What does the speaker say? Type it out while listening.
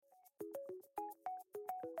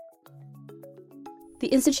The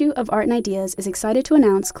Institute of Art and Ideas is excited to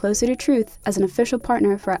announce Closer to Truth as an official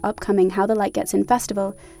partner for our upcoming How the Light Gets In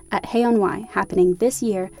festival at Hay on Wye, happening this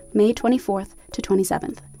year, May 24th to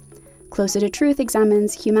 27th. Closer to Truth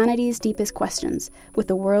examines humanity's deepest questions with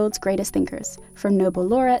the world's greatest thinkers, from Nobel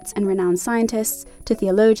laureates and renowned scientists to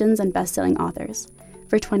theologians and best-selling authors.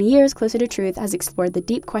 For 20 years, Closer to Truth has explored the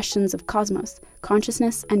deep questions of cosmos,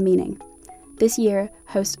 consciousness, and meaning. This year,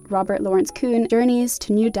 host Robert Lawrence Kuhn journeys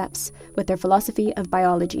to new depths with their Philosophy of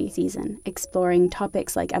Biology season, exploring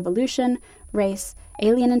topics like evolution, race,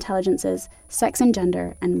 alien intelligences, sex and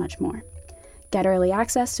gender, and much more. Get early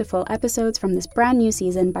access to full episodes from this brand new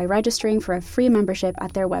season by registering for a free membership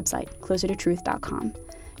at their website, closertotruth.com.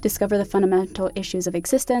 Discover the fundamental issues of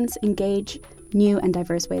existence, engage new and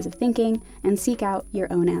diverse ways of thinking, and seek out your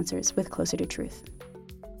own answers with Closer to Truth.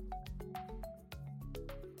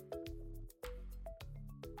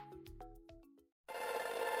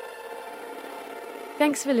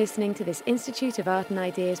 Thanks for listening to this Institute of Art and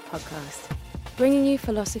Ideas podcast, bringing you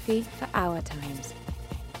philosophy for our times.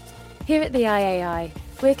 Here at the IAI,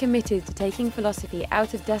 we're committed to taking philosophy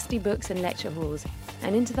out of dusty books and lecture halls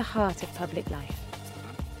and into the heart of public life.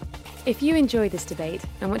 If you enjoy this debate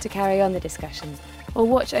and want to carry on the discussion, or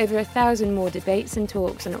watch over 1,000 more debates and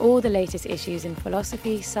talks on all the latest issues in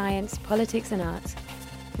philosophy, science, politics and arts,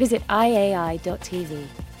 visit iai.tv.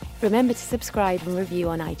 Remember to subscribe and review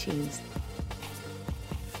on iTunes.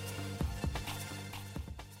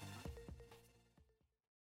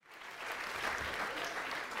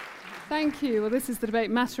 Thank you. Well, this is the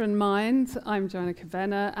debate Matter and Mind. I'm Joanna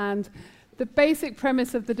Kavenna, and the basic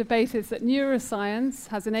premise of the debate is that neuroscience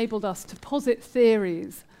has enabled us to posit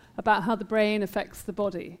theories about how the brain affects the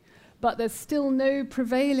body. But there's still no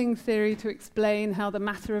prevailing theory to explain how the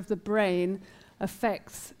matter of the brain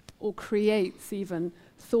affects or creates even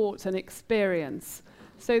thought and experience.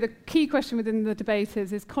 So the key question within the debate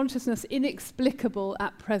is consciousness inexplicable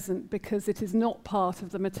at present because it is not part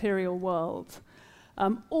of the material world?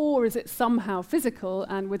 Or is it somehow physical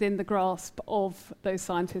and within the grasp of those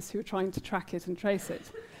scientists who are trying to track it and trace it?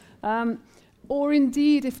 Or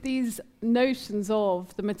indeed, if these notions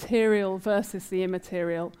of the material versus the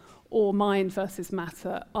immaterial, or mind versus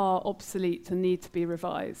matter, are obsolete and need to be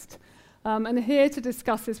revised. And here to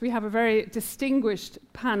discuss this, we have a very distinguished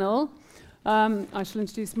panel. I shall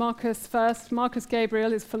introduce Markus first. Markus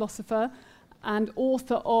Gabriel is philosopher and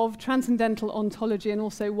author of Transcendental Ontology and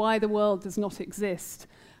also Why the World Does Not Exist.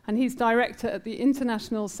 And he's director at the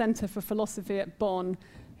International Center for Philosophy at Bonn.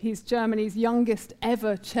 He's Germany's youngest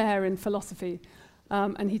ever chair in philosophy,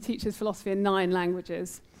 and he teaches philosophy in 9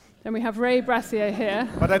 languages. Then we have Ray Brassier here.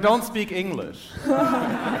 But I don't speak English.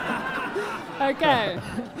 Okay.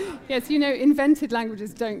 Yes, you know, invented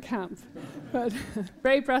languages don't count. But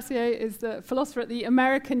Ray Brassier is the philosopher at the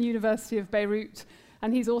American University of Beirut,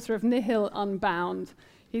 and he's author of Nihil Unbound.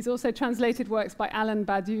 He's also translated works by Alain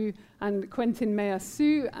Badiou and Quentin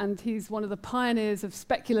Meillassoux, and he's one of the pioneers of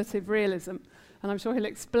speculative realism. And I'm sure he'll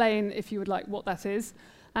explain, if you would like, what that is.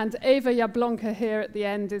 And Eva Jablonka here at the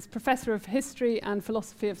end is professor of history and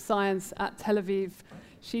philosophy of science at Tel Aviv.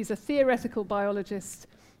 She's a theoretical biologist.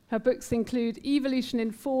 Her books include Evolution in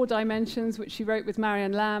 4 Dimensions, which she wrote with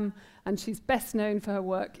Marianne Lamb, and she's best known for her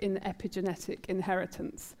work in epigenetic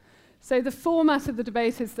inheritance. So the format of the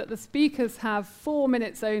debate is that the speakers have 4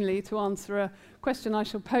 minutes only to answer a question. I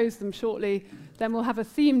shall pose them shortly. Then we'll have a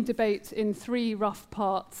themed debate in 3 rough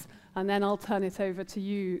parts, and then I'll turn it over to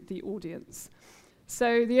you, the audience.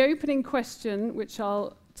 So the opening question, which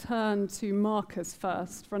I'll turn to Markus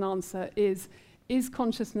first for an answer, is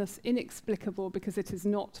consciousness inexplicable because it is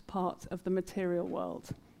not part of the material world?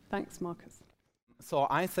 Thanks, Markus. So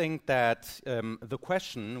I think that the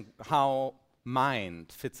question, how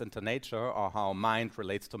mind fits into nature or how mind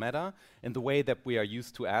relates to matter in the way that we are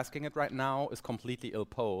used to asking it right now is completely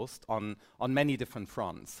ill-posed on many different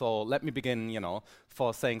fronts. So let me begin,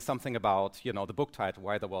 for saying something about, the book title,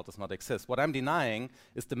 Why the World Does Not Exist. What I'm denying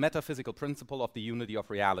is the metaphysical principle of the unity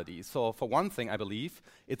of reality. So for one thing, I believe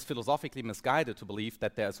it's philosophically misguided to believe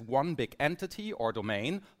that there's one big entity or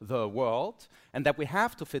domain, the world, and that we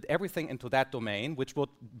have to fit everything into that domain, which would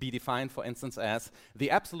be defined, for instance, as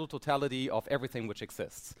the absolute totality of everything which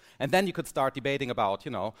exists. And then you could start debating about,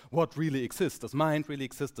 what really exists. Does mind really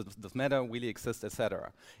exist? Does matter really exist,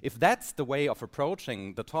 etc. If that's the way of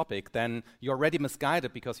approaching the topic, then you're already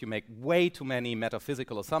misguided because you make way too many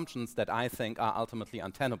metaphysical assumptions that I think are ultimately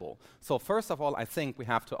untenable. So first of all, I think we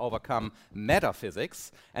have to overcome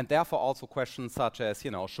metaphysics and therefore also questions such as,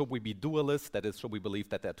 should we be dualist? That is, should we believe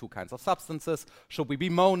that there are 2 kinds of substances? Should we be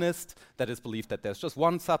monist? That is, believe that there's just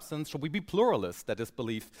one substance. Should we be pluralist? That is,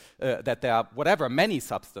 believe that there are are whatever, many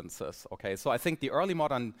substances, okay? So I think the early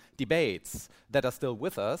modern debates that are still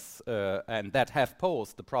with us and that have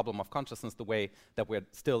posed the problem of consciousness the way that we're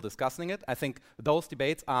still discussing it, I think those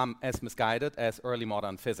debates are as misguided as early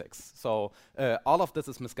modern physics. So all of this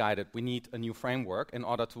is misguided. We need a new framework in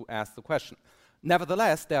order to ask the question.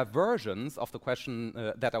 Nevertheless, there are versions of the question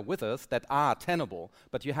that are with us that are tenable,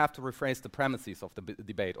 but you have to rephrase the premises of the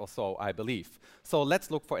debate, or so I believe. So let's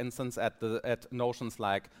look, for instance, at notions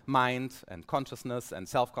like mind and consciousness and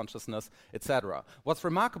self-consciousness, etc. What's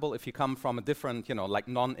remarkable if you come from a different, like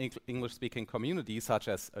non-English-speaking community, such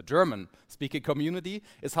as a German-speaking community,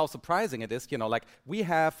 is how surprising it is. Like we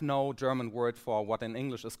have no German word for what in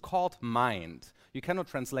English is called mind. You cannot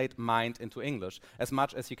translate mind into English as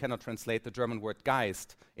much as you cannot translate the German word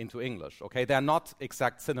Geist into English, okay? They are not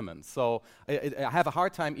exact synonyms. So I have a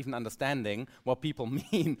hard time even understanding what people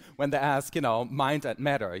mean when they ask, mind and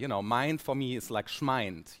matter. Mind for me is like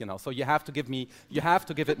schmeint, so you have to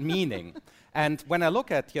give it meaning. And when I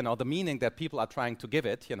look at, the meaning that people are trying to give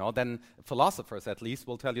it, then philosophers at least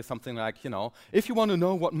will tell you something like, if you want to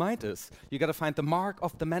know what mind is, you got to find the mark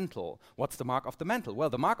of the mental. What's the mark of the mental? Well,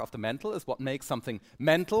 the mark of the mental is what makes something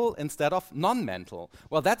mental instead of non-mental.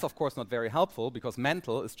 Well, that's of course not very helpful because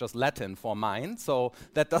mental is just Latin for mind, so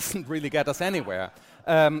that doesn't really get us anywhere.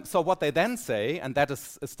 So what they then say, and that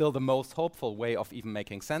is still the most hopeful way of even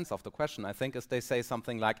making sense of the question, I think, is they say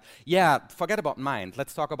something like, yeah, forget about mind,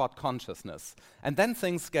 let's talk about consciousness. And then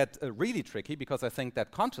things get really tricky because I think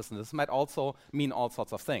that consciousness might also mean all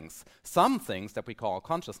sorts of things. Some things that we call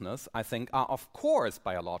consciousness, I think, are of course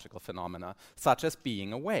biological phenomena, such as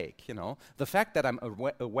being awake. The fact that I'm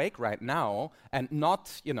awake right now and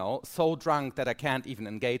not, so drunk that I can't even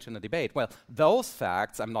engage in a debate. Well, those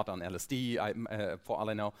facts, I'm not on LSD, for all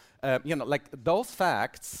I know, those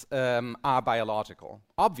facts are biological,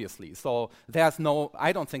 obviously. So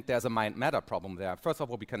I don't think there's a mind-matter problem there. First of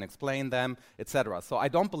all, we can explain them, etc. So I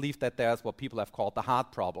don't believe that there's what people have called the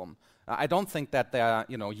heart problem. I don't think that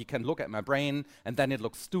you can look at my brain and then it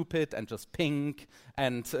looks stupid and just pink,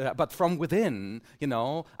 but from within,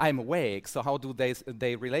 I'm awake. So how do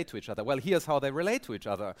they relate to each other? Well, here's how they relate to each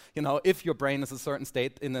other. If your brain is in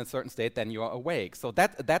a certain state, then you are awake. So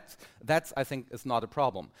that's I think is not a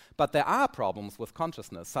problem. But there are problems with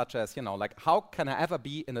consciousness, such as how can I ever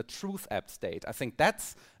be in a truth-apt state? I think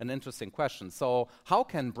that's an interesting question. So how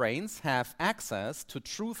can brains have access to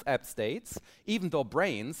truth-apt states, even though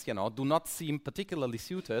brains, do not seem particularly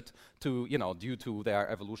suited to, due to their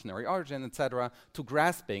evolutionary origin, etc., to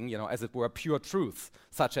grasping, as it were, pure truths,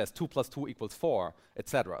 such as 2 + 2 = 4,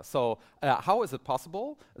 etc. So how is it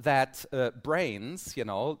possible that brains,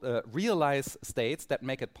 realize states that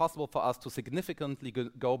make it possible for us to significantly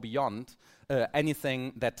go beyond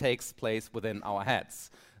anything that takes place within our heads?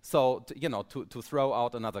 So, to throw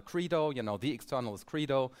out another credo, the externalist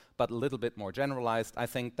credo, but a little bit more generalized, I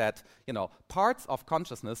think that, parts of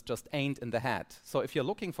consciousness just ain't in the head. So if you're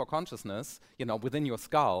looking for consciousness, within your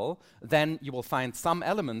skull, then you will find some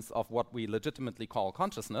elements of what we legitimately call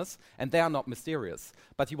consciousness, and they are not mysterious.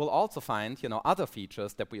 But you will also find, other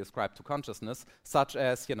features that we ascribe to consciousness, such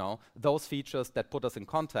as, those features that put us in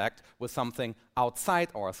contact with something outside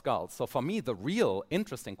our skull. So for me, the real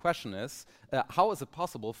interesting question is, how is it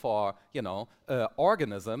possible for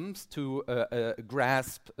organisms to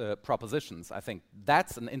grasp propositions? I think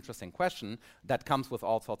that's an interesting question that comes with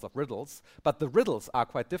all sorts of riddles. But the riddles are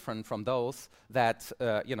quite different from those that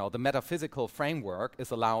the metaphysical framework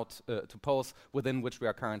is allowed to pose within which we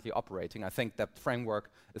are currently operating. I think that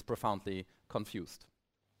framework is profoundly confused.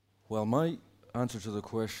 Well, my answer to the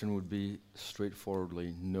question would be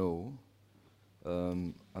straightforwardly no.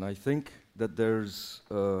 And I think that there's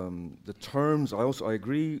the terms. I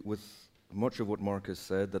agree with much of what Markus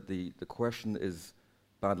said, that the question is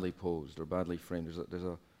badly posed or badly framed. There's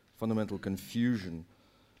a fundamental confusion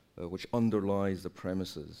which underlies the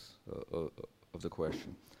premises of the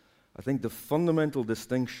question. I think the fundamental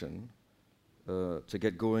distinction to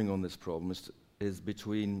get going on this problem is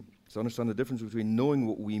to understand the difference between knowing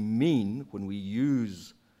what we mean when we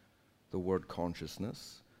use the word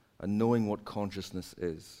consciousness and knowing what consciousness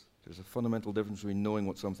is. There's a fundamental difference between knowing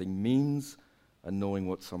what something means and knowing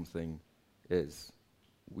what something is.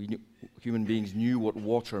 Human beings knew what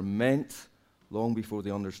water meant long before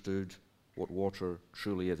they understood what water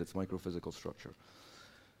truly is, its microphysical structure.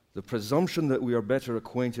 The presumption that we are better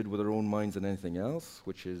acquainted with our own minds than anything else,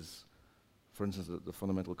 which is, for instance, the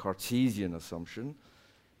fundamental Cartesian assumption,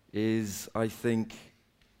 is, I think,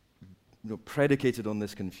 predicated on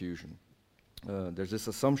this confusion. There's this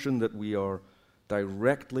assumption that we are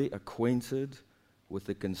directly acquainted with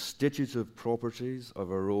the constitutive properties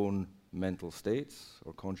of our own mental states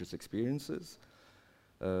or conscious experiences,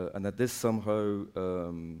 and that this somehow,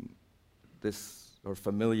 our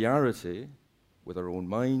familiarity with our own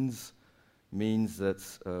minds means that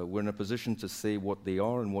we're in a position to say what they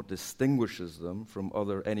are and what distinguishes them from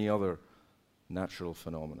any other natural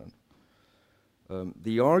phenomenon.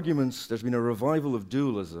 The arguments, there's been a revival of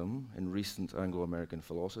dualism in recent Anglo-American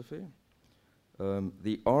philosophy.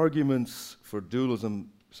 The arguments for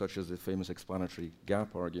dualism, such as the famous explanatory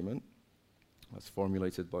gap argument, as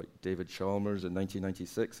formulated by David Chalmers in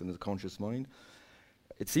 1996 in The Conscious Mind,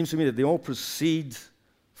 it seems to me that they all proceed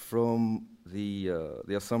from the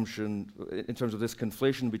assumption, in terms of this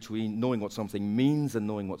conflation between knowing what something means and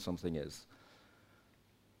knowing what something is.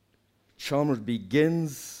 Chalmers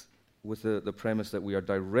begins with the premise that we are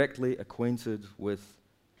directly acquainted with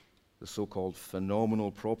the so-called phenomenal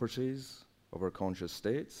properties of our conscious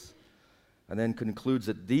states, and then concludes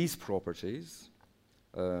that these properties,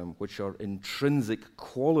 which are intrinsic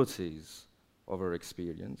qualities of our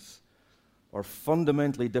experience, are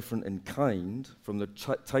fundamentally different in kind from the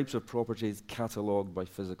types of properties catalogued by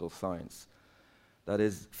physical science. That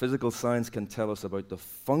is, physical science can tell us about the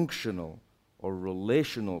functional or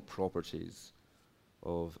relational properties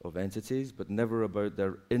of entities, but never about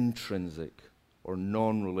their intrinsic or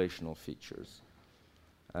non-relational features.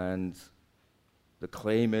 And the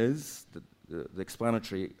claim is, that the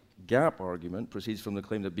explanatory gap argument proceeds from the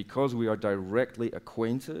claim that because we are directly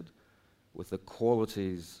acquainted with the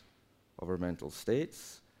qualities of our mental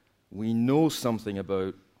states, we know something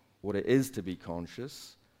about what it is to be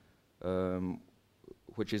conscious,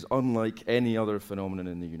 which is unlike any other phenomenon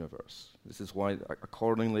in the universe. This is why,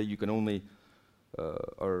 accordingly, you can only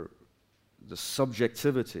the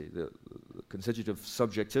subjectivity, the constitutive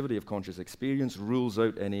subjectivity of conscious experience rules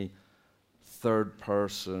out any third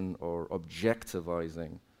person or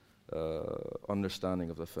objectivizing understanding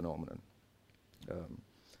of the phenomenon.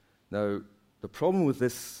 Now, the problem with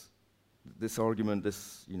this argument,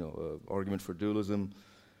 argument for dualism,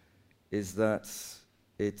 is that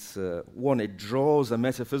it draws a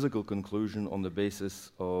metaphysical conclusion on the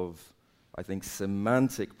basis of, I think,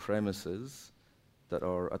 semantic premises that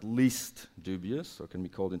are at least dubious or can be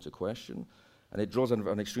called into question, and it draws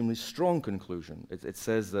an extremely strong conclusion. It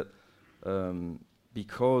says that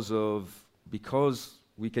because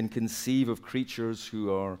we can conceive of creatures who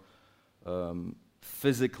are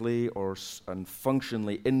physically and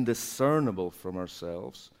functionally indiscernible from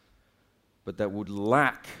ourselves, but that would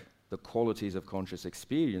lack the qualities of conscious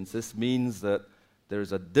experience, this means that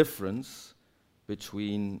there's a difference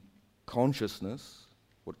between consciousness,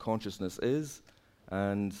 what consciousness is,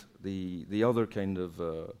 and the other kind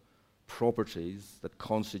of properties that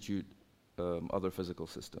constitute other physical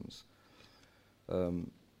systems.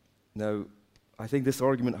 Now, I think this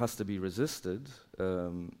argument has to be resisted,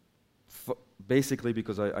 basically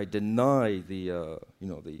because I deny the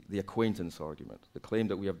acquaintance argument, the claim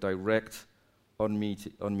that we have direct,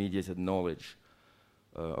 unmediated knowledge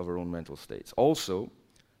of our own mental states. Also,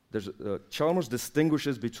 Chalmers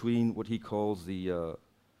distinguishes between what he calls the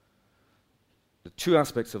two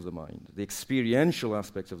aspects of the mind, the experiential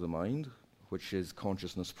aspects of the mind, which is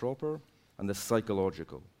consciousness proper, and the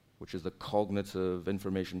psychological, which is the cognitive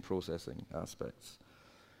information processing aspects.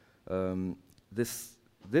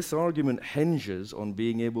 This argument hinges on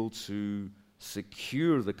being able to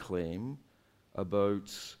secure the claim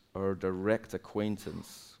about our direct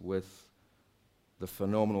acquaintance with the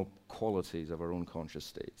phenomenal qualities of our own conscious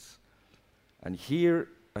states. And here,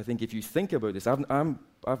 I think if you think about this,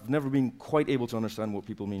 I've never been quite able to understand what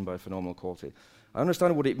people mean by phenomenal quality. I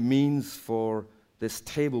understand what it means for this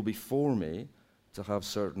table before me to have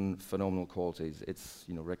certain phenomenal qualities. It's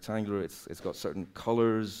rectangular, it's got certain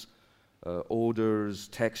colors, odors,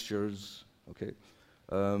 textures, okay?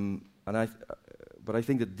 But I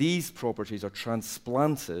think that these properties are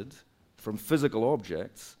transplanted from physical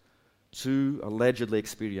objects to allegedly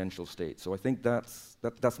experiential states. So I think that's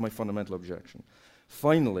my fundamental objection.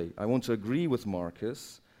 Finally, I want to agree with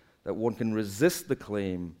Markus that one can resist the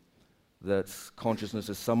claim that consciousness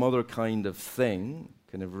is some other kind of thing,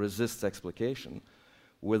 kind of resists explication,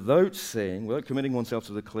 without committing oneself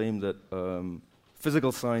to the claim that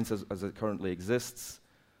physical science as it currently exists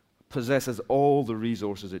possesses all the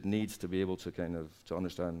resources it needs to be able to to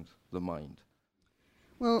understand the mind.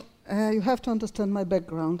 Well, you have to understand my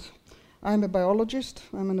background. I'm a biologist,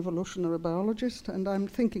 I'm an evolutionary biologist, and I'm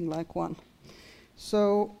thinking like one.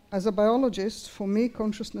 So, as a biologist, for me,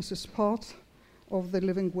 consciousness is part of the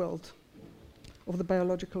living world, of the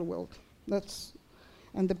biological world.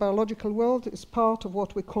 And the biological world is part of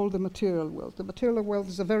what we call the material world. The material world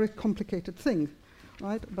is a very complicated thing,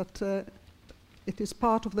 right? But It is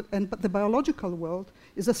part of but the biological world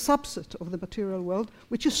is a subset of the material world,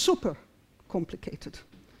 which is super complicated.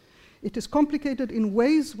 It is complicated in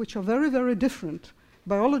ways which are very, very different.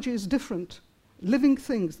 Biology is different. Living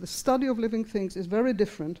things, the study of living things is very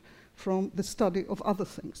different from the study of other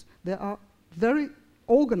things. They are very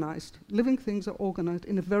organized. Living things are organized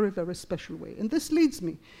in a very, very special way. And this leads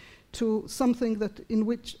me to something that in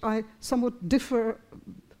which I somewhat differ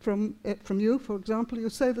from you. For example, you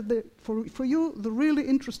say that for you, the really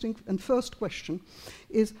interesting and first question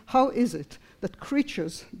is, how is it that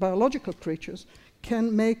creatures, biological creatures,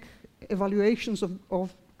 can make evaluations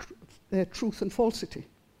of truth and falsity?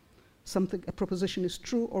 A proposition is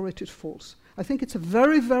true or it is false. I think it's a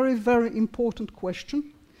very, very, very important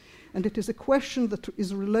question, and it is a question that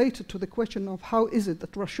is related to the question of how is it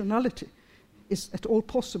that rationality is at all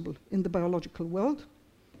possible in the biological world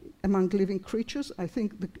among living creatures. I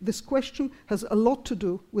think this question has a lot to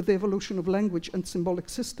do with the evolution of language and symbolic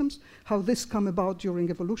systems, how this come about during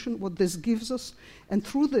evolution, what this gives us, and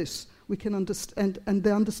through this we can understand, and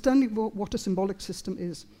the understanding of what a symbolic system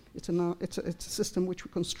is. It's a system which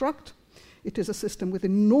we construct. It is a system with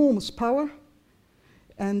enormous power,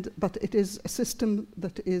 but it is a system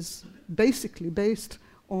that is basically based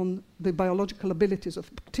on the biological abilities of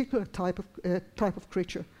a particular type of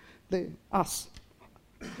creature, us,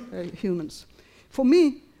 humans. For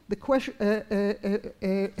me, a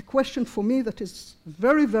question for me that is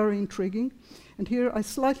very, very intriguing, and here I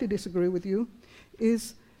slightly disagree with you,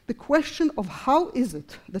 is the question of how is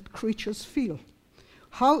it that creatures feel?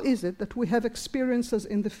 How is it that we have experiences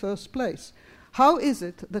in the first place? How is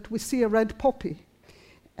it that we see a red poppy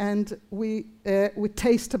and we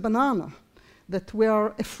taste a banana? That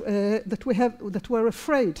we're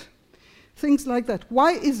afraid? Things like that.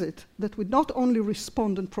 Why is it that we not only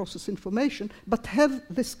respond and process information, but have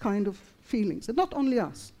this kind of feelings? And not only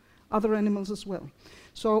us, other animals as well.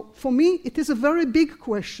 So for me, it is a very big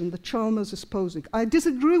question that Chalmers is posing. I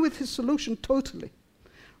disagree with his solution totally.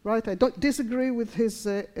 Right? I don't disagree with his,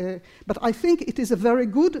 but I think it is a very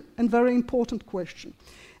good and very important question.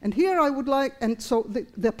 And here I would like, and so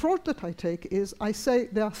the approach that I take is, I say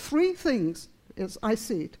there are three things, as I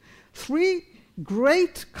see it, three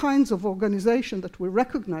great kinds of organization that we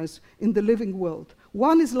recognize in the living world.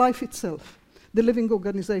 One is life itself, the living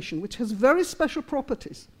organization, which has very special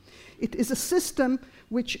properties. It is a system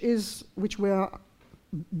which we are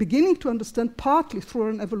beginning to understand partly through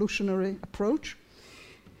an evolutionary approach.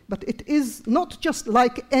 But it is not just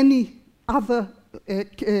like any other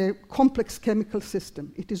complex chemical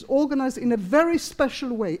system. It is organized in a very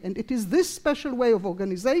special way, and it is this special way of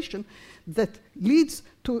organization that leads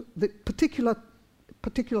to the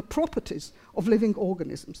particular properties of living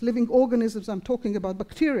organisms. Living organisms, I'm talking about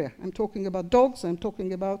bacteria, I'm talking about dogs, I'm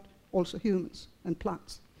talking about also humans and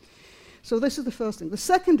plants. So this is the first thing. The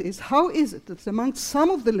second is, how is it that among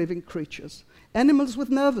some of the living creatures, animals with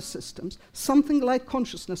nervous systems, something like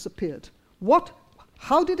consciousness appeared?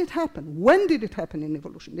 How did it happen? When did it happen in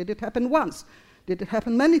evolution? Did it happen once? Did it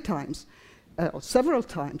happen many times? Or several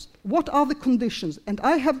times? What are the conditions? And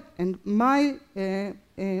my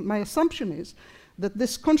assumption is that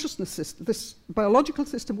this consciousness system, this biological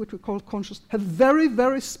system which we call conscious, have very,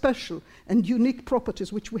 very special and unique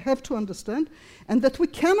properties which we have to understand, and that we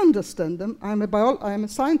can understand them. I am a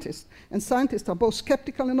scientist, and scientists are both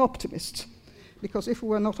skeptical and optimists, because if we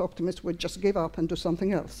were not optimists, we'd just give up and do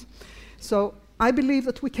something else. So I believe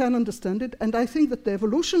that we can understand it, and I think that the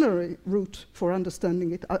evolutionary route for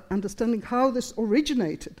understanding it, understanding how this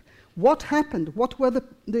originated, what happened, what were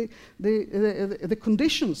the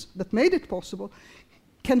conditions that made it possible,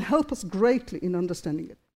 can help us greatly in understanding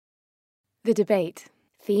it. The debate,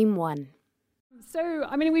 theme 1. So,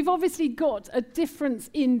 I mean, we've obviously got a difference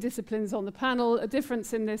in disciplines on the panel, a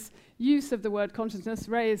difference in this use of the word consciousness.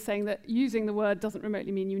 Ray is saying that using the word doesn't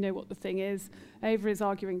remotely mean you know what the thing is. Ava is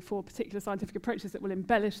arguing for particular scientific approaches that will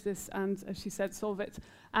embellish this and, as she said, solve it.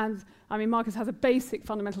 And, I mean, Markus has a basic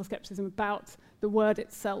fundamental skepticism about the word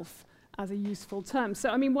itself as a useful term. So,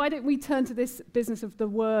 I mean, why don't we turn to this business of the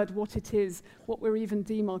word, what it is, what we're even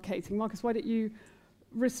demarcating? Markus, why don't you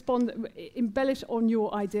embellish on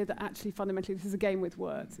your idea that actually fundamentally this is a game with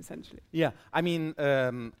words, essentially? Yeah, I mean,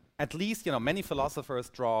 at least, many philosophers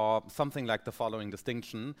draw something like the following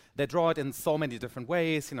distinction. They draw it in so many different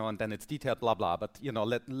ways, and then it's detailed, blah, blah. But,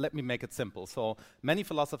 let me make it simple. So many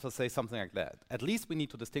philosophers say something like that. At least we need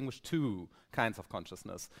to distinguish two kinds of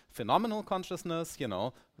consciousness. Phenomenal consciousness,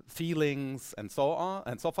 feelings and so on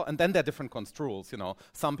and so forth. And then there are different construals,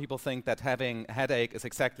 Some people think that having a headache is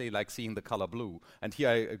exactly like seeing the color blue. And here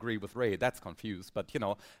I agree with Ray, that's confused. But,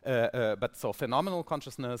 but so phenomenal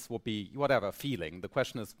consciousness would be whatever, feeling. The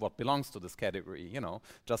question is, what what belongs to this category, you know,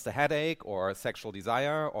 just a headache or sexual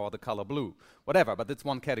desire or the color blue, whatever, but it's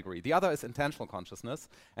one category. The other is intentional consciousness,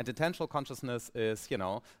 and intentional consciousness is, you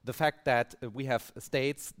know, the fact that we have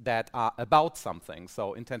states that are about something.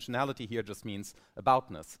 So intentionality here just means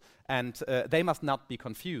aboutness, and they must not be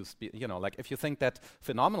confused. You know, like if you think that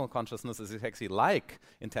phenomenal consciousness is actually like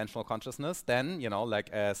intentional consciousness, then, you know, like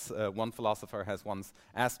as one philosopher has once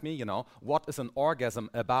asked me, you know, what is an orgasm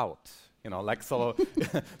about? You know, like, so,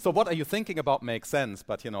 so what are you thinking about makes sense,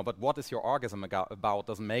 but, you know, but what is your orgasm about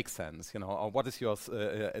doesn't make sense, you know, or what is yours,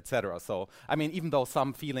 etc. So, I mean, even though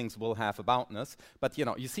some feelings will have aboutness, but, you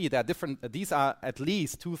know, you see there are different, these are at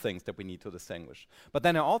least two things that we need to distinguish. But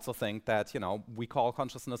then I also think that, you know, we call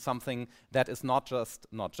consciousness something that is not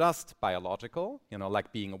just biological, you know,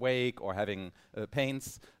 like being awake or having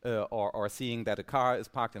pains or seeing that a car is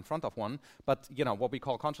parked in front of one, but, you know, what we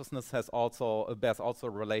call consciousness bears also a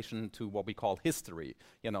relation to what we call history,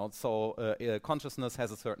 you know, so consciousness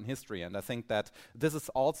has a certain history, and I think that this is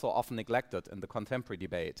also often neglected in the contemporary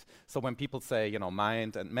debate. So when people say, you know,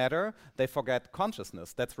 mind and matter, they forget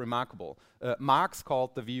consciousness. That's remarkable. Marx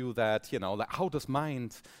called the view that, you know, like how does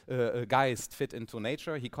mind, Geist fit into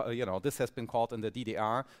nature? You know, this has been called in the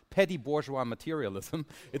DDR petty bourgeois materialism.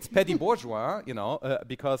 It's petty bourgeois, you know,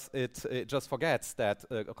 because it just forgets that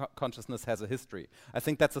consciousness has a history. I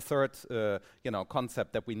think that's a third, you know,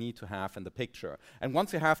 concept that we need to have in the picture. And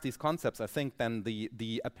once you have these concepts, I think then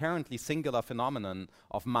the apparently singular phenomenon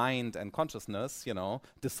of mind and consciousness, you know,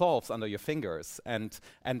 dissolves under your fingers,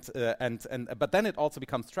 but then it also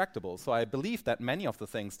becomes tractable. So I believe that many of the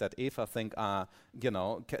things that Eva think are, you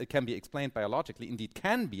know, can be explained biologically, indeed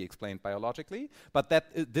can be explained biologically, but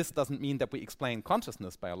that this doesn't mean that we explain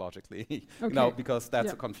consciousness biologically, okay. You know, because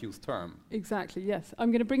that's a confused term. Exactly, yes. I'm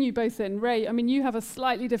going to bring you both in. Ray, I mean, you have a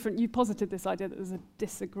slightly different, you posited this idea that there's a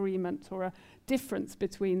disagreement or a difference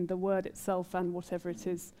between the word itself and whatever it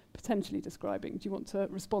is potentially describing. Do you want to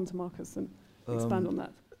respond to Markus and expand on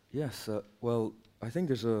that? Yes, well, I think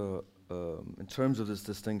there's a, in terms of this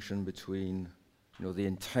distinction between, you know, the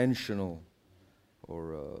intentional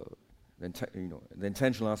or the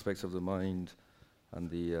intentional aspects of the mind and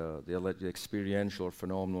the experiential or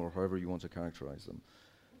phenomenal, or however you want to characterize them.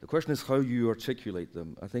 The question is how you articulate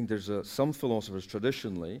them. I think there's some philosophers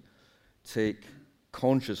traditionally take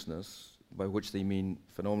consciousness, by which they mean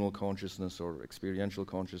phenomenal consciousness or experiential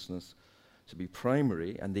consciousness, to be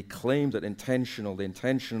primary, and they claim that the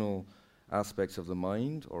intentional aspects of the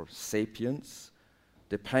mind, or sapience,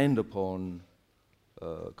 depend upon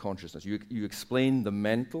consciousness. You explain the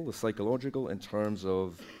mental, the psychological, in terms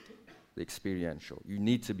of the experiential. You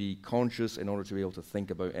need to be conscious in order to be able to think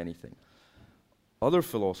about anything. Other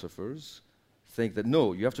philosophers think that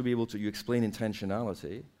no, you have to be able to, you explain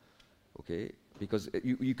intentionality, okay, because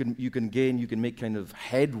you can make kind of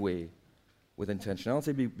headway with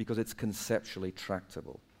intentionality because it's conceptually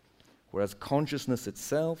tractable. Whereas consciousness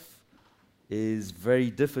itself is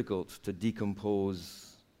very difficult to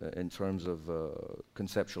decompose in terms of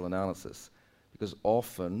conceptual analysis, because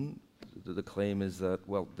often the claim is that,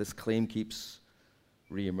 well, this claim keeps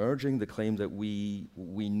re-emerging, the claim that we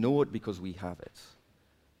know it because we have it.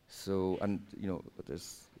 So, and you know,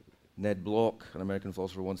 there's Ned Block, an American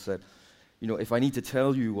philosopher, once said, you know, if I need to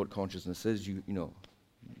tell you what consciousness is, you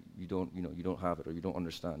don't have it, or you don't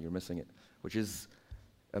understand, you're missing it, which is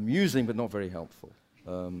amusing but not very helpful.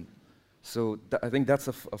 So I think that's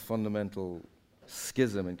a fundamental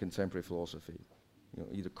schism in contemporary philosophy. You know,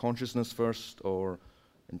 either consciousness first or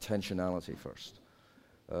intentionality first.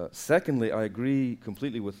 Secondly, I agree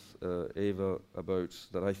completely with Eva about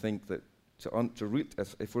that. I think that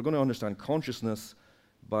if we're going to understand consciousness,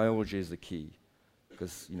 biology is the key,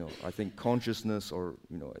 because you know I think consciousness, or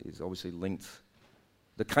you know, is obviously linked.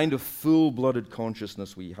 The kind of full-blooded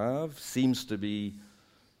consciousness we have seems to be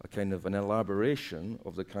a kind of an elaboration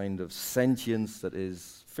of the kind of sentience that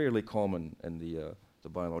is fairly common in the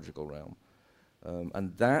biological realm,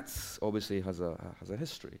 and that obviously has a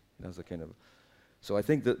history. It has a kind of. So I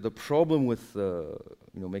think that the problem with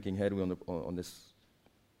making headway on this,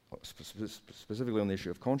 specifically on the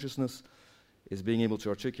issue of consciousness, is being able to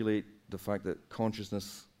articulate the fact that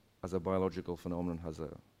consciousness as a biological phenomenon has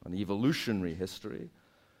an evolutionary history,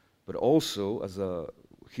 but also as a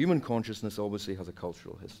human consciousness obviously has a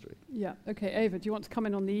cultural history. Yeah. Okay, Eva, do you want to come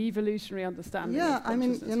in on the evolutionary understanding? Yeah, I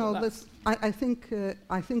mean, you know, I think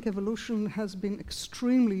evolution has been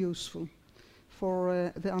extremely useful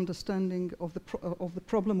for the understanding of the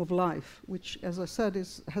problem of life, which, as I said,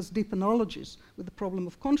 has deep analogies with the problem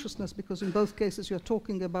of consciousness, because in both cases you're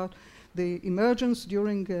talking about the emergence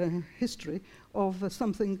during history of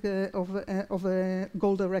of a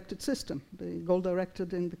goal-directed system. The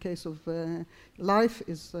goal-directed in the case of life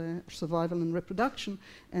is survival and reproduction,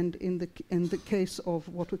 and in the case of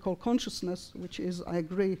what we call consciousness, which is, I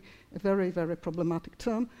agree, a very, very problematic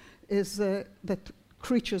term, is that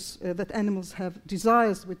creatures, that animals have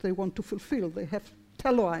desires which they want to fulfill. They have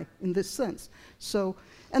teloi in this sense. So,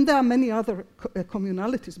 and there are many other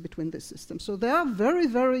communalities between these systems. So they are very,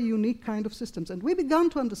 very unique kind of systems. And we began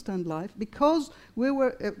to understand life because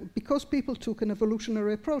because people took an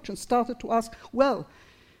evolutionary approach and started to ask, well,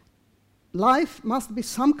 life must be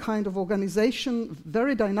some kind of organization,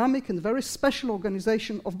 very dynamic and very special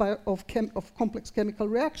organization of complex chemical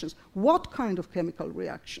reactions. What kind of chemical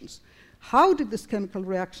reactions? How did these chemical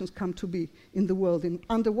reactions come to be in the world?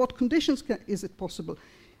 Under what conditions is it possible?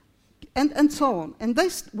 And so on. And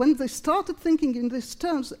when they started thinking in these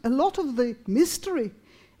terms, a lot of the mystery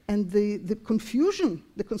and the confusion,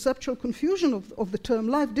 the conceptual confusion of the term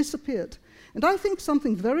life disappeared. And I think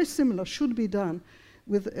something very similar should be done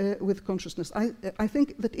with consciousness. I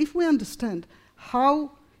think that if we understand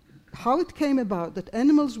how it came about that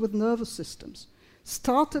animals with nervous systems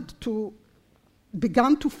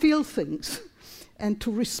began to feel things and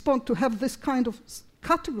to respond, to have this kind of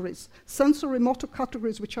categories, sensory motor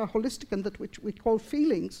categories which are holistic and that which we call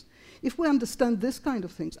feelings, if we understand this kind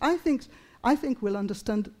of things, I think we'll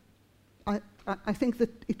understand, I think that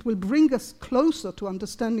it will bring us closer to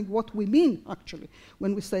understanding what we mean actually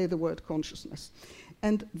when we say the word consciousness.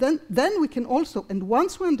 And then we can also, and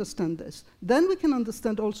once we understand this, then we can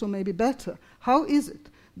understand also maybe better how is it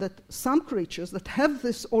that some creatures that have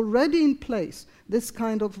this already in place, this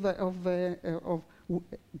kind of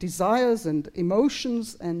desires and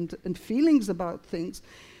emotions and feelings about things,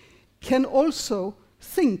 can also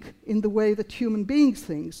think in the way that human beings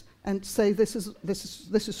think and say this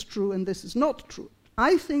is true and this is not true.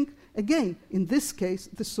 I think, again, in this case,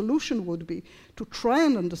 the solution would be to try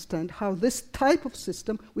and understand how this type of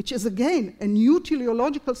system, which is again a new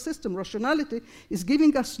teleological system, rationality, is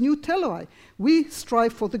giving us new teloi. We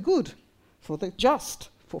strive for the good, for the just,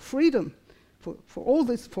 for freedom, for all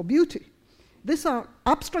this, for beauty. These are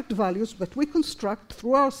abstract values that we construct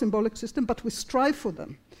through our symbolic system, but we strive for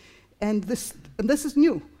them. And this is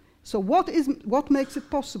new. So what makes it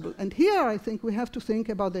possible? And here I think we have to think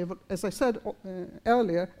about, as I said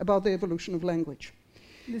earlier, about the evolution of language.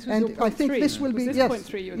 This was and your point I think three. this will was be, this yes, point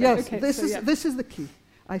three you were yes, okay, this is the key,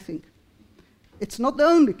 I think. It's not the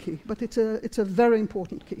only key, but it's a very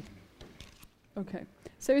important key. Okay.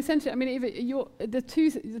 So essentially, I mean,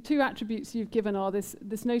 the two attributes you've given are this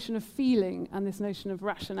notion of feeling and this notion of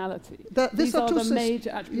rationality. These are the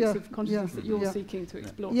major attributes of consciousness that you're seeking to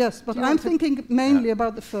explore. Yes, but I'm thinking mainly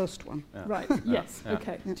about the first one. Yeah. Right. Yes. Yeah.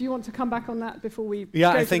 Okay. Yeah. Do you want to come back on that before we?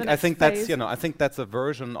 Yeah, go I to think the next that's phase? I think that's a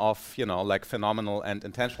version of like phenomenal and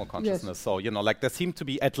intentional consciousness. Yes. So like there seem to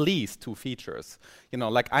be at least two features.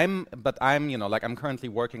 I'm currently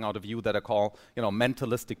working out a view that I call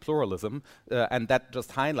mentalistic pluralism, and that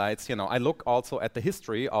just highlights I look also at the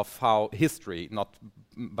history of how not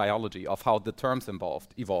biology, of how the terms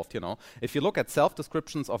evolved. If you look at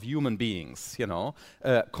self-descriptions of human beings,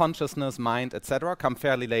 consciousness, mind, etc., come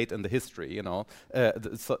fairly late in the history.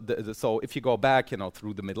 So if you go back,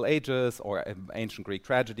 through the Middle Ages or ancient Greek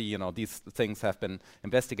tragedy, these things have been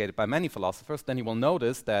investigated by many philosophers. Then you will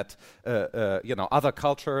notice that other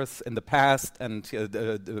cultures in the past and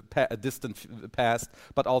distant past,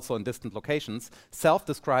 but also in distant locations,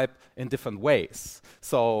 self-describe in different ways.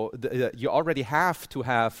 So you already have to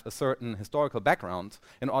have a certain historical background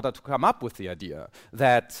in order to come up with the idea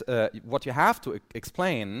that what you have to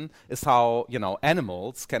explain is how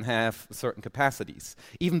animals can have certain capacities.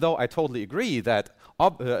 Even though I totally agree that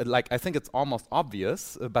I think it's almost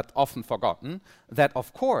obvious, but often forgotten, that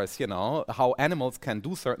of course how animals can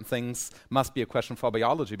do certain things must be a question for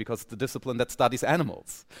biology because it's the discipline that studies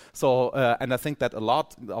animals. So and I think that a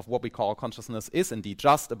lot of what we call consciousness is indeed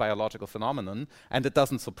just a biological phenomenon, and it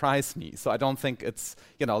doesn't surprise me. So I don't think it's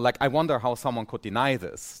I wonder how someone could deny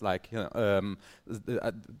this. Of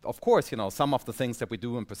course, some of the things that we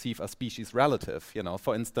do and perceive are species relative.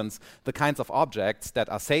 For instance, the kinds of objects that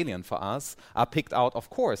are salient for us are picked out, of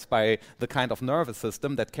course, by the kind of nervous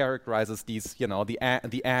system that characterizes these,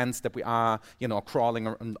 the ants that we are,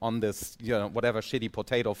 crawling on this, whatever shitty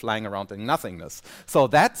potato flying around in nothingness. So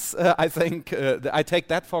that's, I think, I take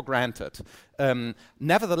that for granted.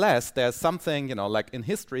 Nevertheless, there's something, like in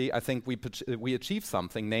history, I think we achieve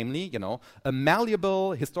something, namely, a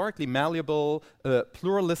malleable, historically malleable,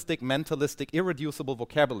 pluralistic, mentalistic, irreducible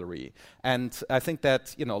vocabulary. And I think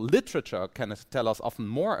that, literature can tell us often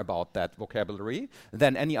more about that vocabulary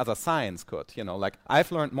than any other science could. Like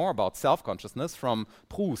I've learned more about self-consciousness from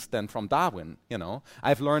Proust than from Darwin.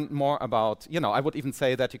 I've learned more about, I would even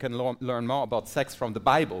say that you can learn more about sex from the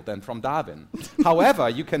Bible than from Darwin. However,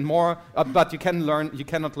 you cannot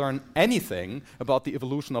learn anything about the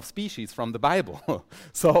evolution of species from the Bible.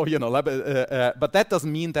 So, but that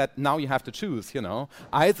doesn't mean that now you have to choose,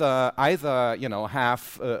 either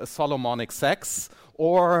have Solomonic sex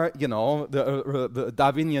or the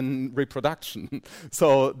Darwinian reproduction.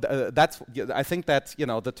 So I think that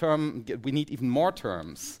the term we need even more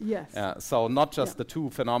terms. Yes. So not just the two,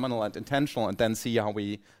 phenomenal and intentional, and then see how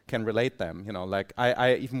we can relate them. Like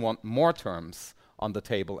I even want more terms on the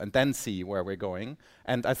table and then see where we're going.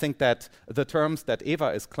 And I think that the terms that Eva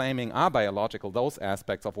is claiming are biological, those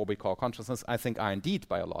aspects of what we call consciousness, I think are indeed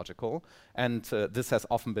biological. And this has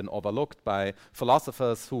often been overlooked by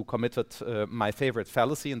philosophers who committed my favorite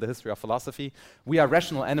fallacy in the history of philosophy. We are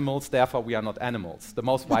rational animals, therefore we are not animals. The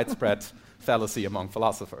most widespread fallacy among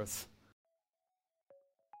philosophers.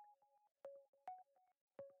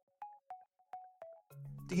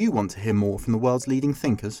 Do you want to hear more from the world's leading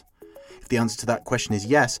thinkers? If the answer to that question is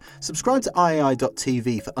yes, subscribe to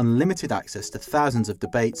iai.tv for unlimited access to thousands of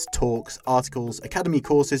debates, talks, articles, academy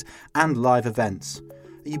courses and live events.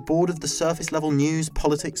 Are you bored of the surface level news,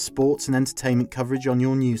 politics, sports and entertainment coverage on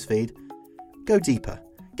your newsfeed? Go deeper,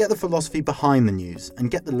 get the philosophy behind the news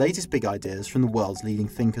and get the latest big ideas from the world's leading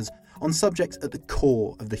thinkers on subjects at the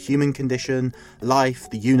core of the human condition, life,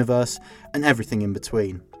 the universe and everything in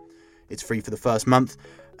between. It's free for the first month,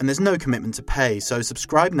 and there's no commitment to pay, so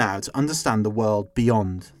subscribe now to understand the world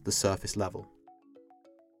beyond the surface level.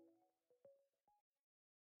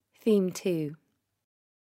 Theme 2.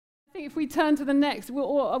 I think if we turn to the next, we're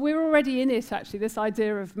already in it, actually, this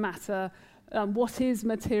idea of matter. What is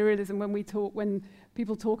materialism when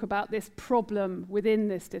people talk about this problem within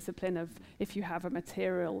this discipline of if you have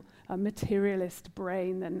a materialist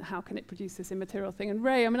brain, then how can it produce this immaterial thing? And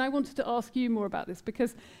Ray, I wanted to ask you more about this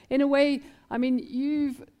because in a way,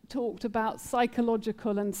 you've talked about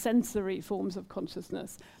psychological and sensory forms of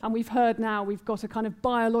consciousness. And we've heard now we've got a kind of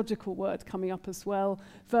biological word coming up as well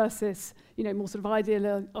versus, more sort of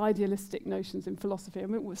idealistic notions in philosophy.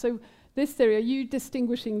 So this theory, are you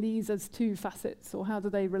distinguishing these as two facets, or how do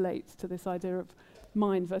they relate to this idea of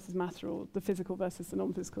mind versus matter, or the physical versus the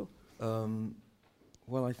non-physical?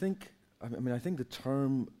 Well, I think the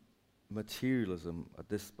term materialism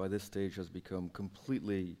by this stage has become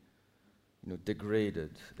completely,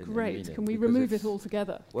 degraded. Great. Can we remove it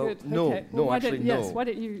altogether? Well, good. No, okay. no, Well, actually, yes. no. Why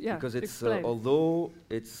don't you? Yeah. Because it's explain. although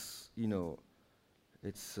it's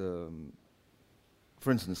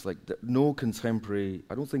for instance, I don't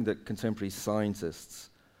think that contemporary scientists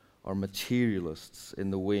are materialists in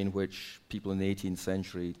the way in which people in the 18th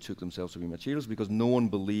century took themselves to be materialists, because no one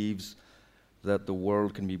believes that the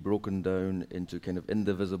world can be broken down into kind of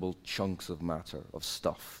indivisible chunks of matter, of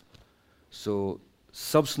stuff. So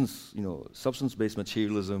substance-based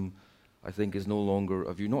materialism, I think, is no longer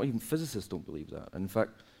a view. Not even physicists don't believe that. And in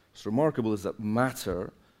fact, what's remarkable is that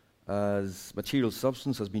matter as material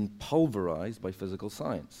substance has been pulverized by physical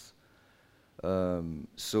science.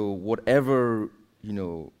 So whatever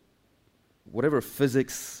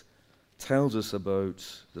physics tells us about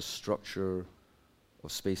the structure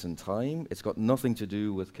of space and time, it's got nothing to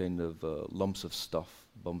do with kind of lumps of stuff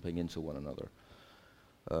bumping into one another.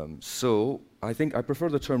 So I think I prefer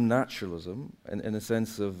the term naturalism in the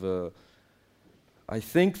sense of I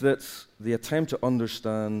think that the attempt to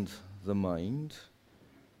understand the mind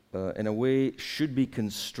in a way should be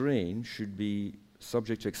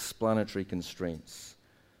subject to explanatory constraints,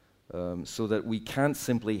 so that we can't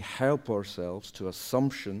simply help ourselves to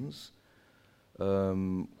assumptions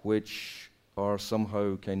which are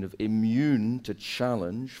somehow kind of immune to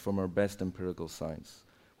challenge from our best empirical science,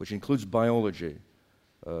 which includes biology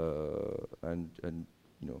and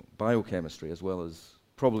biochemistry, as well as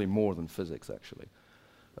probably more than physics, actually.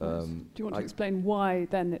 Do you want to explain why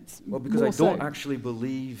then it's well, because I don't actually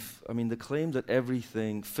believe, the claim that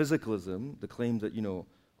everything, physicalism, the claim that,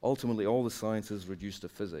 ultimately all the sciences reduce to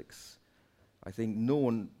physics, I think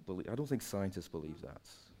I don't think scientists believe that.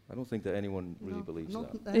 I don't think that anyone really believes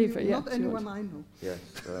that. Not anyone I know. Yes.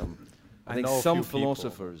 I think some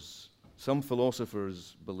philosophers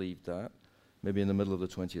believed that, maybe in the middle of the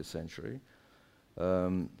 20th century.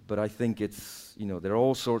 But I think it's, there are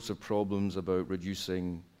all sorts of problems about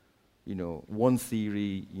reducing one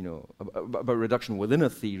theory, about reduction within a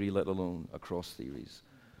theory, let alone across theories.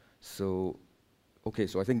 So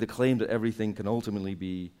I think the claim that everything can ultimately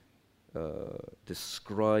be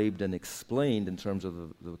described and explained in terms of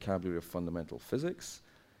the vocabulary of fundamental physics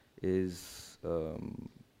is,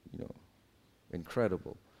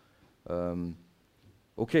 incredible.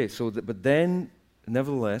 But then,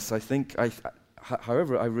 nevertheless, I think,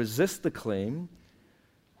 however, I resist the claim,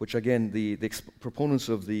 which again the proponents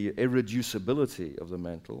of the irreducibility of the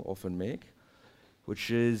mental often make,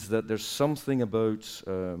 which is that there's something about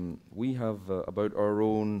about our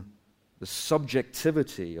own, the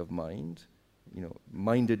subjectivity of mind.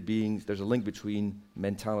 Minded beings, there's a link between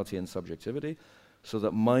mentality and subjectivity, so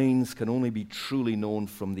that minds can only be truly known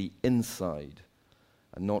from the inside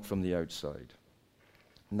and not from the outside.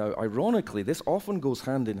 Now, ironically, this often goes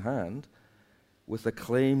hand in hand with the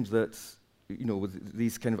claim that, with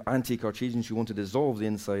these kind of anti-Cartesians who want to dissolve the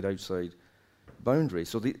inside-outside boundary.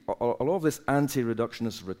 So a lot of this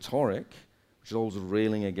anti-reductionist rhetoric, which is always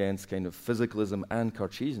railing against kind of physicalism and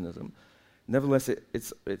Cartesianism, nevertheless,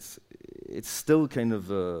 it's still kind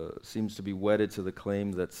of seems to be wedded to the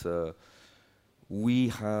claim that we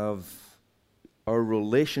have our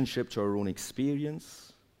relationship to our own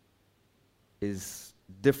experience is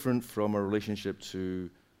different from our relationship to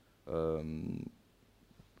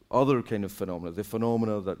other kind of phenomena, the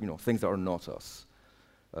phenomena that, things that are not us.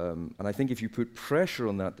 And I think if you put pressure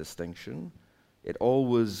on that distinction, it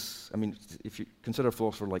always, if you consider a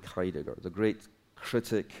philosopher like Heidegger, the great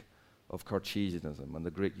critic of Cartesianism, and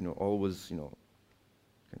the great, always, kind of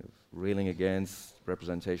railing against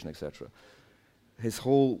representation, etc. His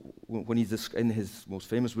whole, when he's in his most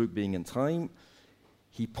famous book, Being in Time,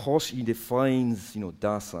 he defines,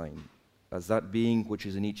 Dasein as that being which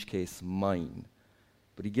is in each case mine.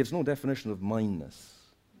 But he gives no definition of mineness,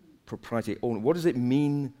 propriety, own. What does it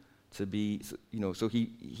mean to be, so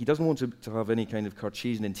he doesn't want to have any kind of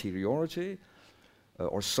Cartesian interiority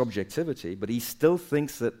or subjectivity, but he still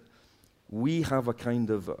thinks that we have a kind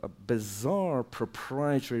of a bizarre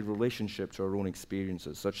proprietary relationship to our own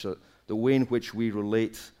experiences, such that the way in which we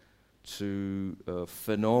relate to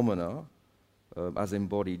phenomena as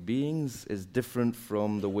embodied beings is different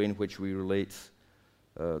from the way in which we relate,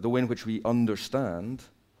 the way in which we understand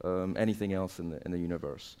anything else in the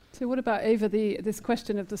universe. So what about, Eva, this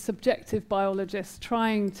question of the subjective biologist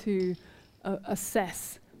trying to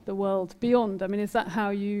assess the world beyond? Is that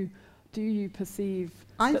how you perceive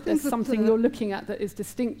that there's something you're looking at that is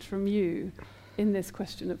distinct from you in this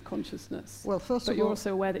question of consciousness? Well, first but of you're all,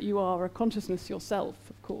 also aware that you are a consciousness yourself,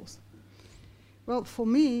 of course. Well, for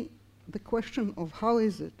me, the question of how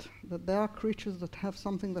is it that there are creatures that have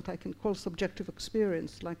something that I can call subjective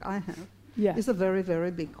experience, like I have, is a very,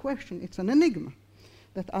 very big question. It's an enigma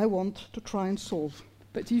that I want to try and solve.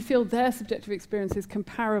 But do you feel their subjective experience is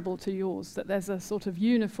comparable to yours, that there's a sort of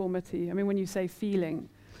uniformity? When you say feeling,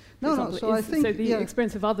 No, so I think... So the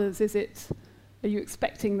experience of others, are you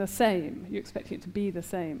expecting the same? Are you expecting it to be the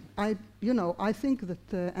same? I think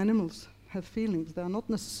that animals have feelings. They are not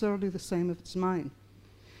necessarily the same as mine.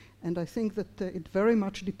 And I think that it very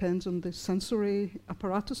much depends on the sensory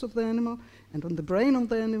apparatus of the animal and on the brain of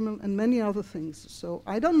the animal and many other things. So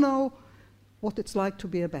I don't know what it's like to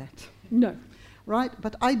be a bat. No. Right?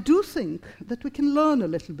 But I do think that we can learn a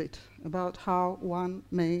little bit about how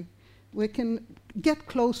we can get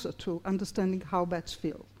closer to understanding how bats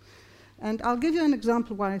feel. And I'll give you an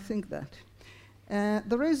example why I think that.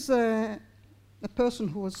 There is a person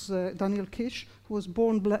who was Daniel Kish, who was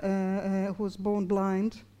born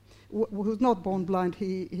blind. Who was not born blind.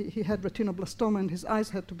 He had retinoblastoma, and his eyes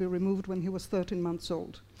had to be removed when he was 13 months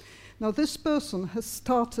old. Now, this person has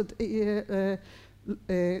started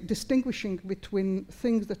distinguishing between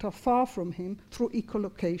things that are far from him through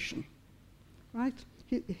echolocation. Right?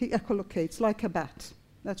 He echolocates like a bat.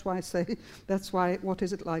 That's why I say, what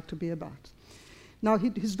is it like to be a bat? Now,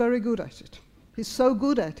 he's very good at it. He's so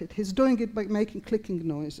good at it, he's doing it by making clicking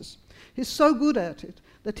noises. He's so good at it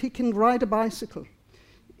that he can ride a bicycle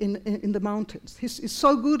in the mountains. He's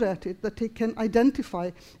so good at it that he can identify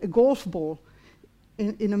a golf ball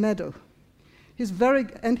in a meadow.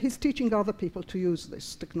 And he's teaching other people to use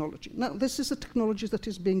this technology. Now, this is a technology that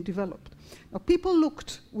is being developed. Now, people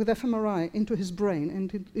looked with fMRI into his brain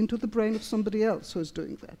and into the brain of somebody else who is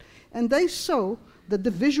doing that. And they saw that the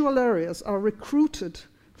visual areas are recruited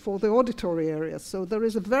for the auditory areas. So there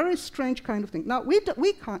is a very strange kind of thing. Now,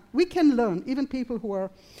 we can learn, even people who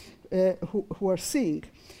are seeing,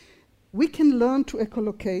 we can learn to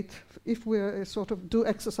echolocate if we sort of do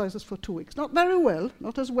exercises for 2 weeks. Not very well,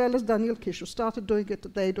 not as well as Daniel Kish, who started doing it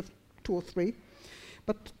at the age of 2 or 3,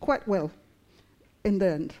 but quite well in the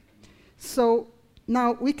end. So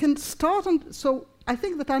now we can start on, so I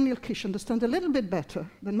think that Daniel Kish understands a little bit better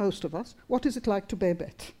than most of us what is it like to be a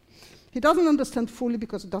bat. He doesn't understand fully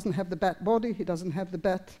because he doesn't have the bat body, he doesn't have the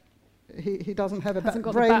bat, he doesn't have a bat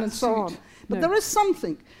brain and so on. But there is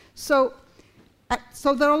something. So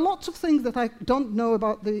there are lots of things that I don't know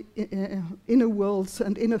about the inner worlds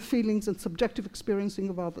and inner feelings and subjective experiencing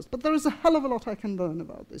of others. But there is a hell of a lot I can learn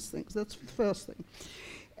about these things. That's the first thing.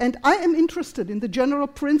 And I am interested in the general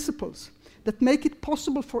principles that make it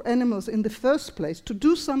possible for animals in the first place to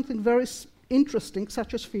do something very interesting,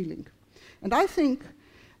 such as feeling. And I think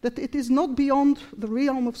that it is not beyond the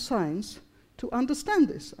realm of science to understand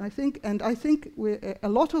this. I think a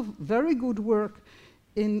lot of very good work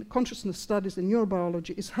in consciousness studies in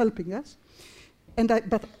neurobiology is helping us.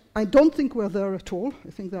 But I don't think we're there at all.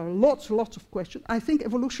 I think there are lots of questions. I think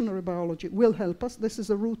evolutionary biology will help us. This is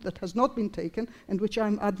a route that has not been taken and which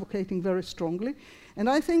I'm advocating very strongly. And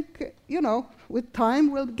I think, with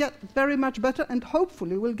time we'll get very much better, and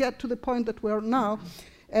hopefully we'll get to the point that we're now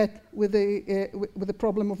at with the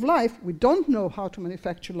problem of life. We don't know how to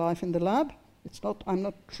manufacture life in the lab. I'm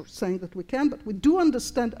not saying that we can, but we do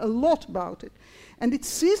understand a lot about it. And it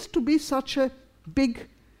ceases to be such a big,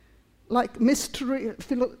 mystery.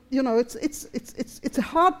 It's a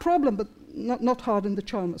hard problem, but not hard in the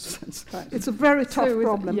Chalmers sense. Right. It's a very tough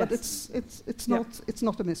problem, but it's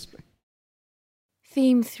not a mystery.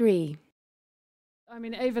 Theme 3. I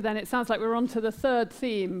mean, Eva, then it sounds like we're on to the third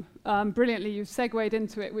theme. Brilliantly, you've segued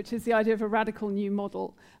into it, which is the idea of a radical new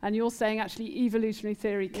model. And you're saying actually evolutionary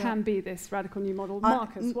theory can be this radical new model.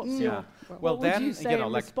 Markus, what's your... Well, what then, would you say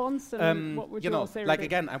in response, and what would your theory be?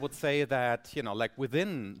 Again, I would say that,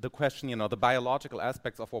 within the question, the biological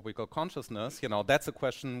aspects of what we call consciousness, that's a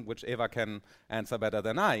question which Eva can answer better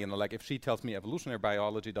than I. If she tells me evolutionary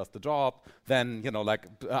biology does the job, then,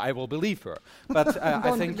 I will believe her. But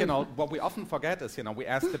I think, what we often forget is, we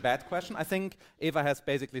ask the bad question. I think Eva has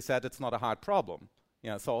basically said it's not a hard problem.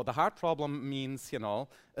 So the hard problem means,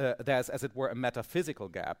 there's, as it were, a metaphysical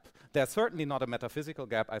gap. There's certainly not a metaphysical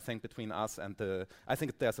gap, I think, between us and I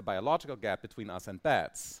think there's a biological gap between us and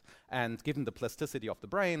bats. And given the plasticity of the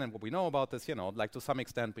brain and what we know about this, to some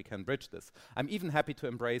extent we can bridge this. I'm even happy to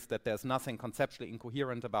embrace that there's nothing conceptually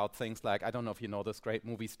incoherent about things like, I don't know if you know this great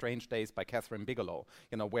movie, Strange Days by Catherine Bigelow,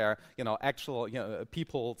 where, actual,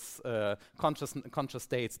 people's conscious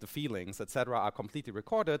states, the feelings, etc., are completely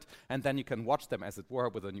recorded, and then you can watch them, as it were,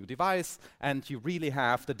 with a new device, and you really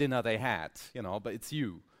have the dinner they had, but it's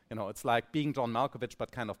you. It's like being John Malkovich,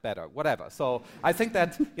 but kind of better, whatever. So I think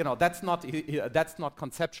that, that's not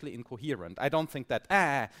conceptually incoherent. I don't think that,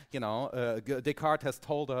 Descartes has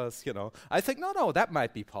told us, I think, no, that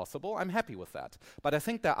might be possible. I'm happy with that. But I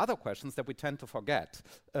think there are other questions that we tend to forget.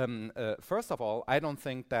 First of all, I don't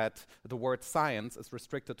think that the word science is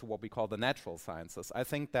restricted to what we call the natural sciences. I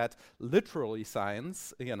think that literary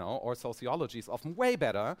science, or sociology is often way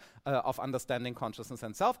better of understanding consciousness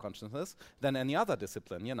and self-consciousness than any other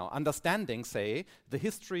discipline, understanding, say, the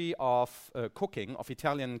history of cooking, of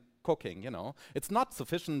Italian cooking, it's not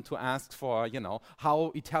sufficient to ask for,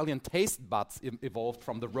 how Italian taste buds evolved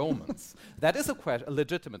from the Romans. That is a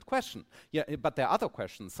legitimate question. But there are other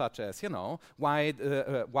questions, such as, why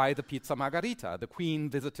the pizza margherita? The Queen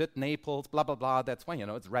visited Naples, blah blah blah. That's why,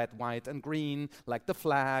 it's red, white, and green, like the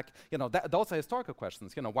flag. Those are historical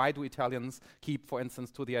questions. Why do Italians keep, for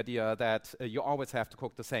instance, to the idea that you always have to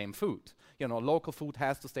cook the same food? Local food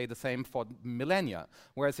has to stay the same for millennia.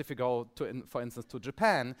 Whereas if you go to, for instance, to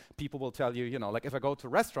Japan, people will tell you, if I go to a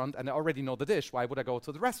restaurant and I already know the dish, why would I go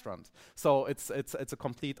to the restaurant? So it's a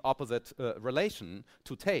complete opposite relation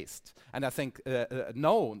to taste. And I think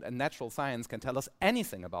natural science can tell us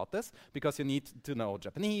anything about this, because you need to know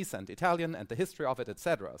Japanese and Italian and the history of it,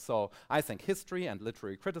 etc. So I think history and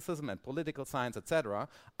literary criticism and political science, etc.,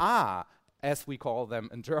 are, as we call them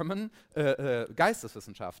in German,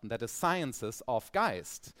 Geisteswissenschaften, that is sciences of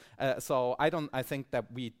Geist. So I think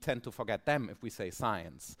that we tend to forget them if we say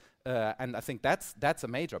science. And I think that's a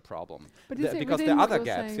major problem. But because there are other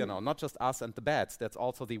gaps, not just us and the bats. That's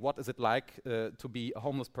also the what is it like to be a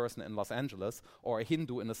homeless person in Los Angeles or a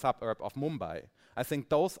Hindu in a suburb of Mumbai. I think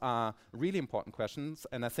those are really important questions,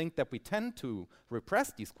 and I think that we tend to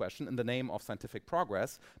repress these questions in the name of scientific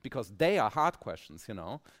progress because they are hard questions,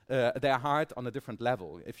 they are hard on a different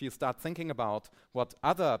level. If you start thinking about what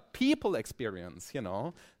other people experience,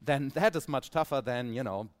 then that is much tougher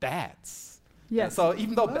than, bats. Yes. So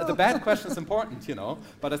even though the bad question is important,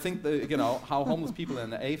 but I think how homeless people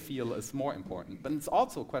in A feel is more important. But it's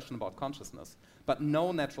also a question about consciousness. But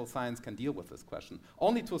no natural science can deal with this question,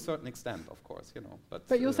 only to a certain extent, of course,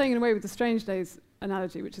 But you're saying in a way with the Strange Days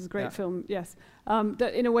analogy, which is a great film, yes,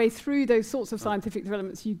 that in a way through those sorts of scientific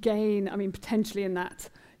developments you gain, potentially in that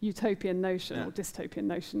utopian notion or dystopian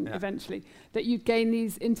notion eventually, that you gain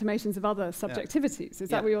these intimations of other subjectivities. Is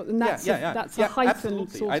that what you're... And that's a heightened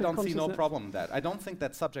absolutely. sort I of don't see no consciousness. problem with that. I don't think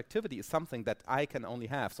that subjectivity is something that I can only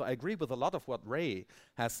have. So I agree with a lot of what Ray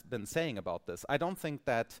has been saying about this. I don't think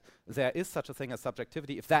that there is such a thing as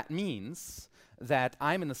subjectivity if that means that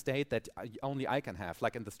I'm in a state that only I can have,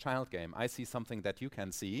 like in this child game. I see something that you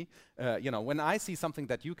can see. When I see something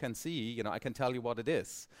that you can see, I can tell you what it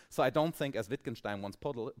is. So I don't think, as Wittgenstein once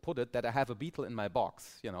put it, that I have a beetle in my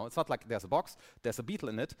box. It's not like there's a box, there's a beetle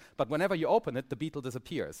in it, but whenever you open it, the beetle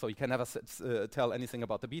disappears. So you can never tell anything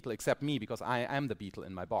about the beetle except me, because I am the beetle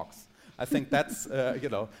in my box. I think that's,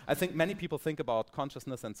 I think many people think about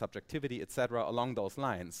consciousness and subjectivity, etc., along those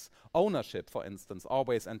lines. Ownership, for instance,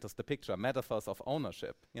 always enters the picture, metaphors of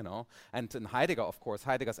ownership, And in Heidegger, of course,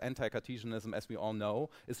 Heidegger's anti-Cartesianism, as we all know,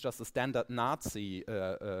 is just a standard Nazi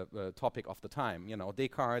topic of the time.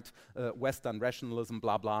 Descartes, Western rationalism,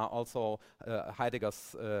 blah, blah. Also,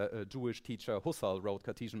 Heidegger's Jewish teacher Husserl wrote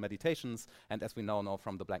Cartesian Meditations, and as we now know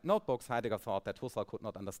from the Black Notebooks, Heidegger thought that Husserl could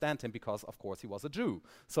not understand him because, of course, he was a Jew.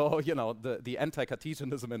 So, the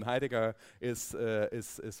anti-Cartesianism in Heidegger is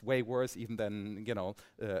way worse even than,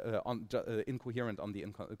 incoherent on the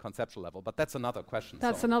conceptual level. But that's another question.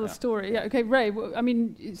 That's another story. Yeah. Okay, Ray.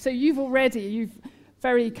 So you've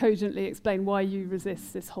very cogently explained why you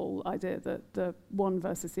resist this whole idea that the one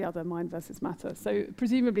versus the other, mind versus matter. So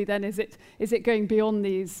presumably, then, is it going beyond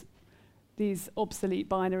these obsolete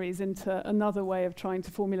binaries into another way of trying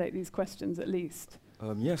to formulate these questions, at least?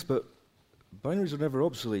 Yes, but binaries are never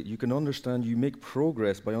obsolete. You make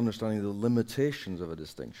progress by understanding the limitations of a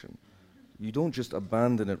distinction. You don't just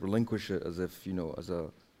abandon it, relinquish it as if, as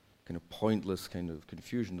a kind of pointless kind of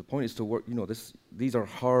confusion. The point is to work, these are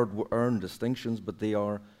hard-earned distinctions, but they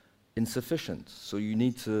are insufficient. So you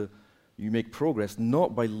make progress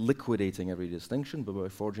not by liquidating every distinction, but by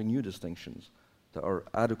forging new distinctions that are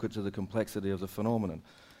adequate to the complexity of the phenomenon.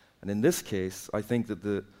 And in this case, I think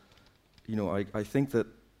that I think that,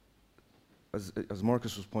 as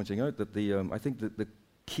Markus was pointing out, that I think that the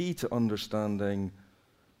key to understanding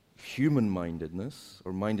human-mindedness,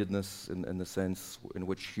 or mindedness in the sense in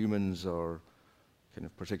which humans are kind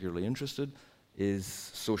of particularly interested, is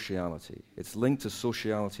sociality. It's linked to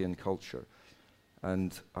sociality and culture.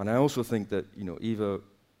 And I also think that, Eva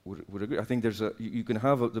would agree. I think you can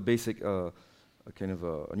have the basic a kind of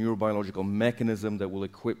a neurobiological mechanism that will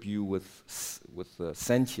equip you with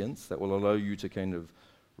sentience, that will allow you to kind of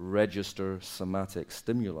register somatic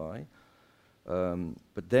stimuli.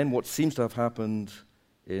 But then what seems to have happened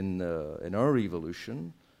in our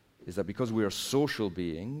evolution is that because we are social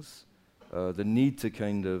beings, the need to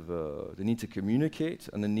communicate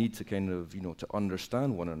and the need to kind of to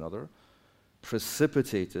understand one another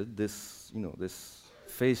precipitated this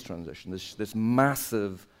phase transition, this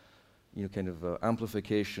massive kind of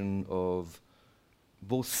amplification of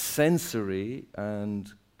both sensory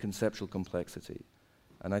and conceptual complexity.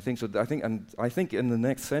 And I think in the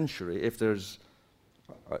next century, if there's,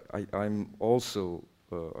 I'm also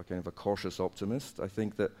a kind of a cautious optimist. I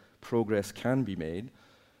think that progress can be made,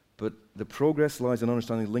 but the progress lies in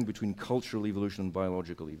understanding the link between cultural evolution and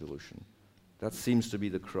biological evolution. That seems to be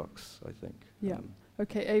the crux, I think. Yeah.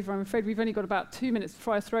 Okay, Eva, I'm afraid we've only got about 2 minutes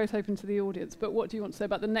before I throw it open to the audience, but what do you want to say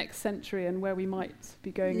about the next century and where we might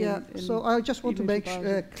be going in so I just want to make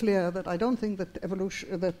clear that I don't think that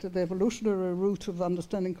the evolutionary route of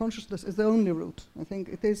understanding consciousness is the only route. I think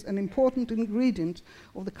it is an important ingredient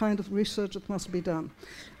of the kind of research that must be done.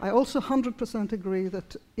 I also 100% agree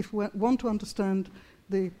that if we want to understand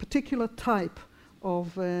the particular type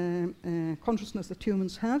of consciousness that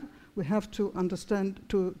humans have, we have to understand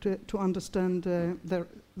the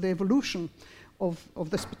evolution of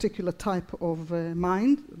this particular type of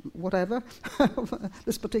mind, whatever,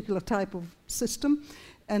 this particular type of system,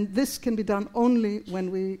 and this can be done only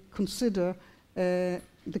when we consider the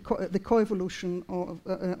coevolution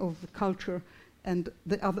of culture and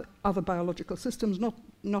the other biological systems,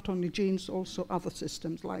 not only genes, also other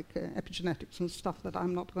systems like epigenetics and stuff that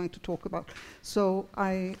I'm not going to talk about. So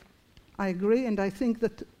I agree, and I think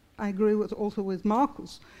that I agree also with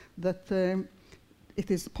Markus that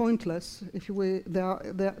it is pointless if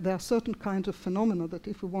there are certain kinds of phenomena that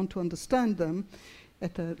if we want to understand them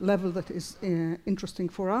at a level that is interesting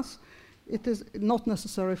for us, it is not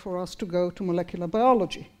necessary for us to go to molecular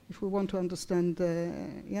biology. If we want to understand,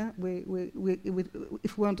 if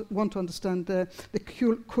we want to understand the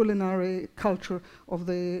culinary culture of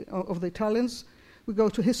the Italians, we go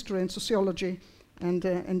to history and sociology and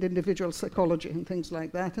individual psychology and things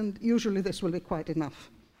like that. And usually this will be quite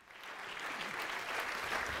enough.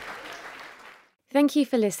 Thank you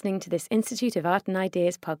for listening to this Institute of Art and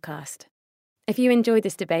Ideas podcast. If you enjoyed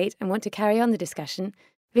this debate and want to carry on the discussion,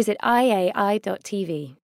 visit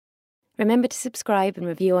iai.tv. Remember to subscribe and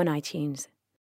review on iTunes.